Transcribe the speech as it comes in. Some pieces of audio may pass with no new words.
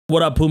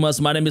What up, Pumas?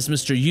 My name is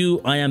Mr.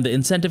 Yu. I am the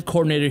incentive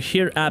coordinator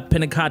here at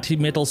Pinacate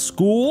Middle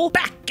School.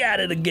 Back at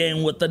it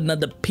again with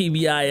another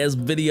PBIS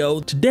video.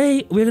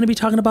 Today, we're going to be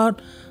talking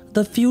about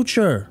the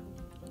future.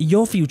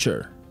 Your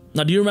future.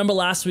 Now, do you remember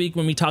last week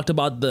when we talked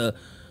about the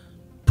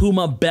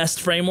Puma Best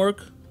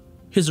Framework?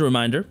 Here's a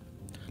reminder.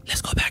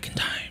 Let's go back in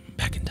time.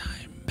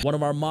 One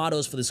of our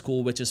mottos for the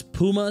school, which is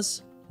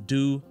Pumas,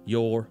 do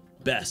your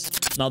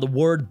best. Now, the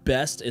word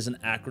best is an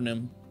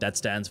acronym that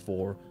stands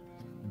for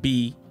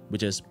B,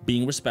 which is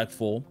being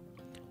respectful,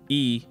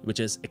 E, which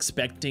is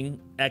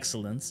expecting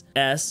excellence,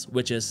 S,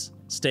 which is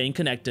staying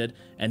connected,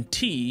 and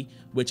T,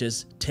 which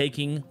is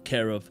taking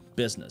care of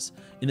business.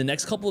 In the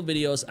next couple of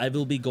videos, I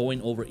will be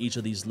going over each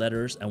of these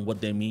letters and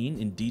what they mean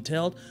in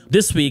detail.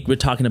 This week, we're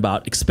talking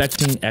about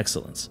expecting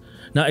excellence.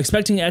 Now,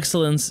 expecting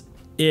excellence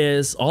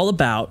is all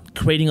about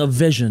creating a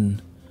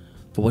vision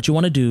for what you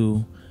want to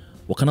do,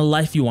 what kind of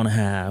life you want to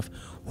have,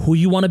 who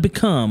you want to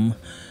become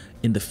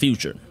in the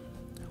future.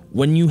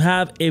 When you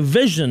have a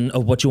vision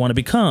of what you want to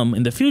become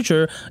in the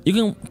future, you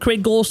can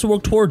create goals to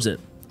work towards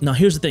it. Now,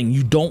 here's the thing.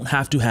 You don't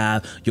have to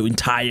have your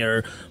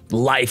entire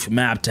life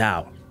mapped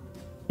out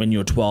when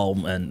you're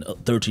 12 and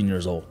 13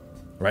 years old,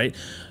 right?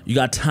 You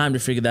got time to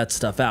figure that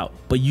stuff out,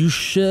 but you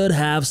should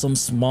have some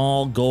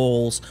small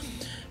goals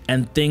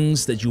and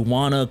things that you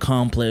want to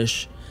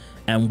accomplish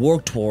and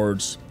work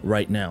towards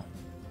right now.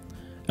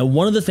 And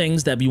one of the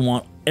things that we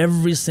want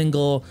every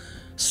single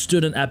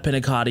student at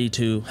Pinacate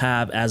to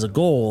have as a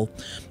goal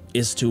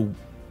is to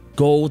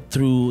go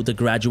through the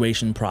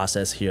graduation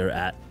process here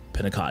at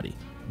Pinacate.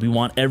 We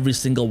want every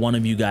single one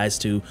of you guys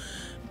to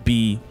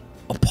be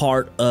a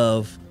part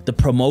of the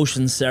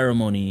promotion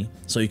ceremony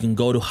so you can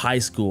go to high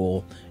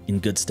school in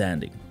good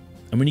standing.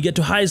 And when you get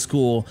to high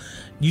school,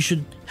 you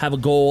should have a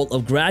goal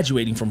of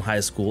graduating from high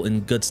school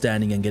in good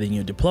standing and getting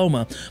your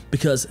diploma,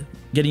 because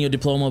getting your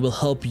diploma will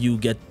help you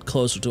get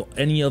closer to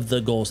any of the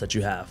goals that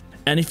you have.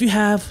 And if you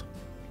have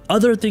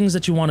other things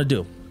that you want to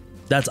do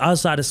that's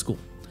outside of school,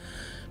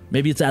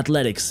 maybe it's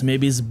athletics,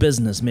 maybe it's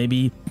business,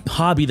 maybe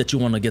hobby that you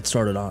want to get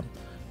started on,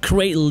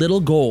 create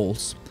little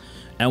goals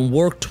and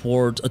work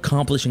towards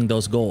accomplishing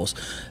those goals.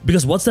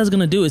 Because what that's going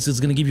to do is it's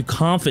going to give you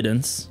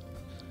confidence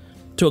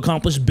to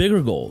accomplish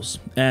bigger goals,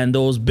 and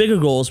those bigger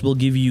goals will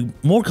give you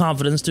more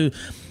confidence to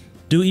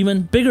do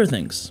even bigger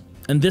things.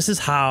 And this is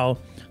how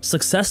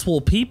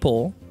successful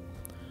people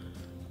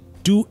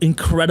do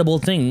incredible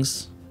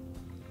things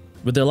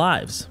with their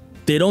lives.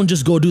 They don't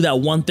just go do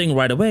that one thing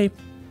right away.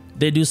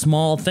 They do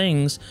small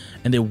things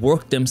and they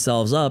work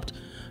themselves up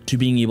to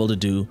being able to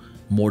do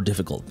more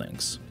difficult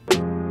things.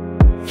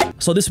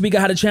 So this week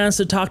I had a chance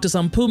to talk to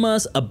some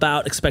Pumas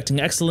about expecting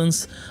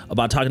excellence,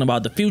 about talking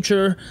about the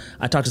future.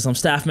 I talked to some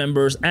staff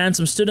members and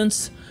some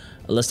students.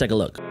 Let's take a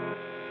look.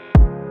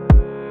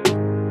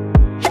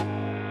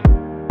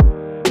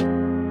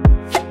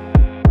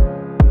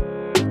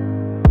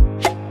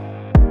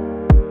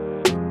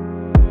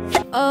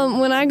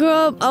 When I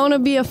grow up, I want to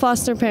be a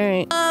foster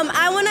parent.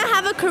 I want to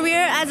have a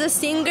career as a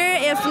singer.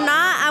 If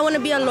not, I want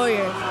to be a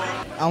lawyer.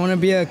 I want to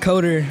be a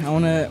coder. I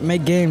want to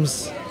make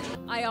games.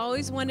 I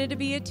always wanted to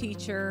be a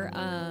teacher.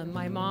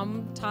 My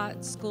mom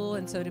taught school,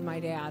 and so did my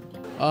dad.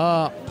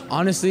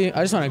 Honestly,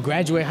 I just want to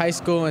graduate high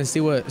school and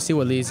see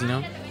what leads, you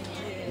know,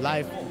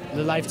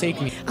 let life take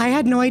me. I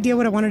had no idea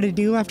what I wanted to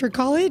do after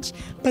college,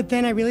 but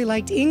then I really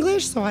liked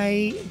English, so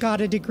I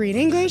got a degree in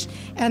English,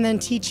 and then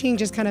teaching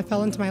just kind of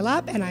fell into my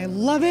lap, and I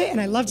love it,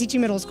 and I love teaching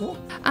middle school.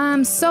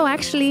 So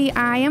actually,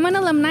 I am an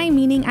alumni,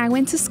 meaning I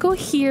went to school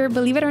here,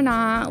 believe it or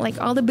not.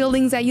 Like, all the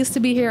buildings that used to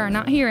be here are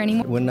not here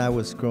anymore. When I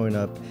was growing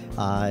up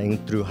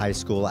and through high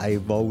school,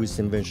 I've always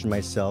envisioned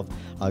myself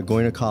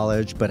going to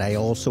college, but I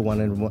also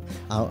wanted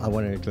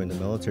to join the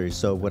military.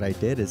 So what I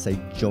did is I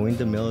joined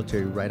the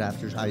military right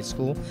after high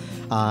school.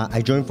 I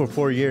joined for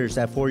 4 years.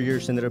 That 4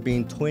 years ended up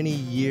being 20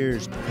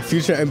 years.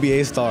 Future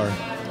NBA star.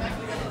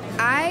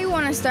 I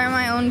want to start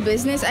my own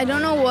business. I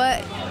don't know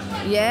what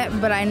yet,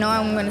 but I know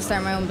I'm going to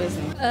start my own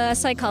business. A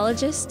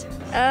psychologist.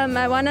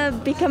 I want to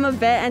become a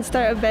vet and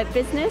start a vet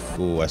business.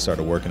 I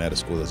started working at a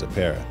school as a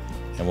para.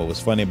 And what was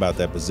funny about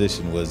that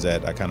position was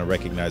that I kind of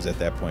recognized at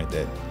that point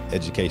that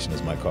education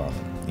is my calling.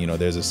 You know,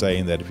 there's a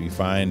saying that if you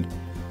find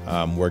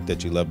work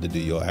that you love to do,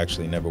 you'll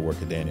actually never work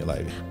a day in your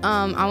life.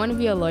 I want to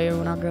be a lawyer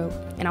when I grow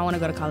up, and I want to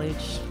go to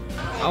college.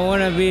 I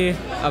want to be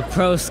a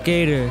pro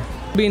skater.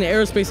 Be an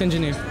aerospace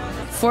engineer.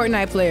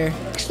 Fortnite player.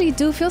 I actually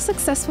do feel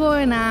successful,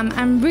 and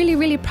I'm really,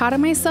 really proud of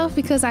myself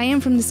because I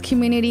am from this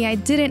community. I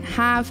didn't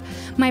have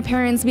my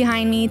parents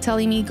behind me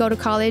telling me go to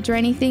college or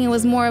anything. It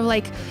was more of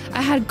like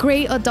I had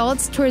great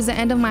adults towards the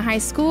end of my high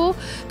school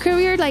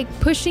career, like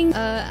pushing.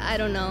 I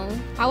don't know.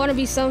 I want to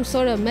be some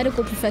sort of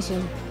medical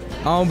profession.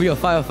 I want to be a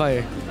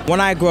firefighter.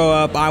 When I grow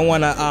up, I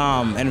want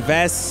to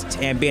invest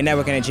and be a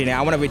networking engineer.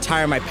 I want to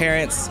retire my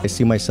parents. I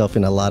see myself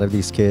in a lot of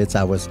these kids.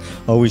 I was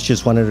always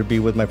just wanted to be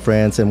with my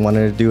friends and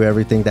wanted to do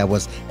everything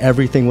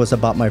everything was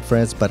about my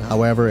friends. But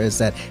however, is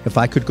that if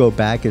I could go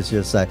back, it's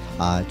just like,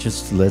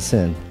 just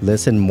listen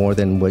more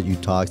than what you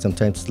talk.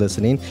 Sometimes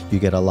listening, you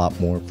get a lot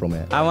more from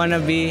it. I want to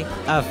be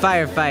a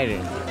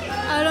firefighter.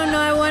 I don't know.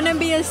 I want want to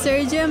be a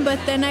surgeon, but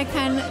then I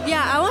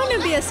want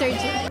to be a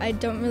surgeon. I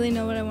don't really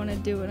know what I want to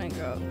do when I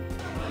grow up.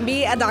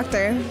 Be a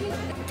doctor.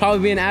 Probably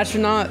be an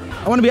astronaut.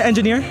 I want to be an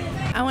engineer.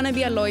 I want to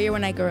be a lawyer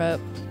when I grow up.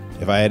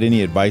 If I had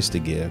any advice to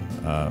give,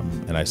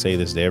 and I say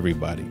this to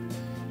everybody,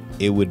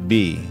 it would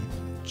be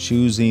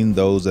choosing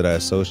those that I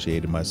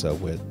associated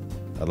myself with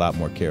a lot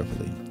more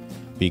carefully,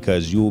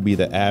 because you will be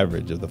the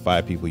average of the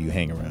 5 people you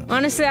hang around.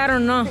 Honestly, I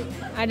don't know.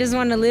 I just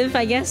want to live,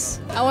 I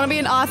guess. I want to be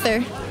an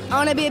author. I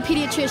want to be a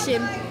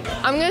pediatrician.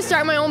 I'm going to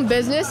start my own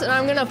business, and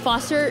I'm going to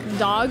foster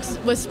dogs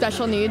with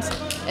special needs,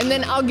 and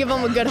then I'll give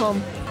them a good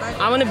home.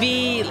 I want to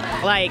be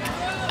like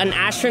an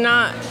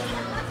astronaut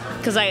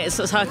so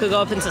I could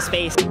go up into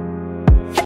space.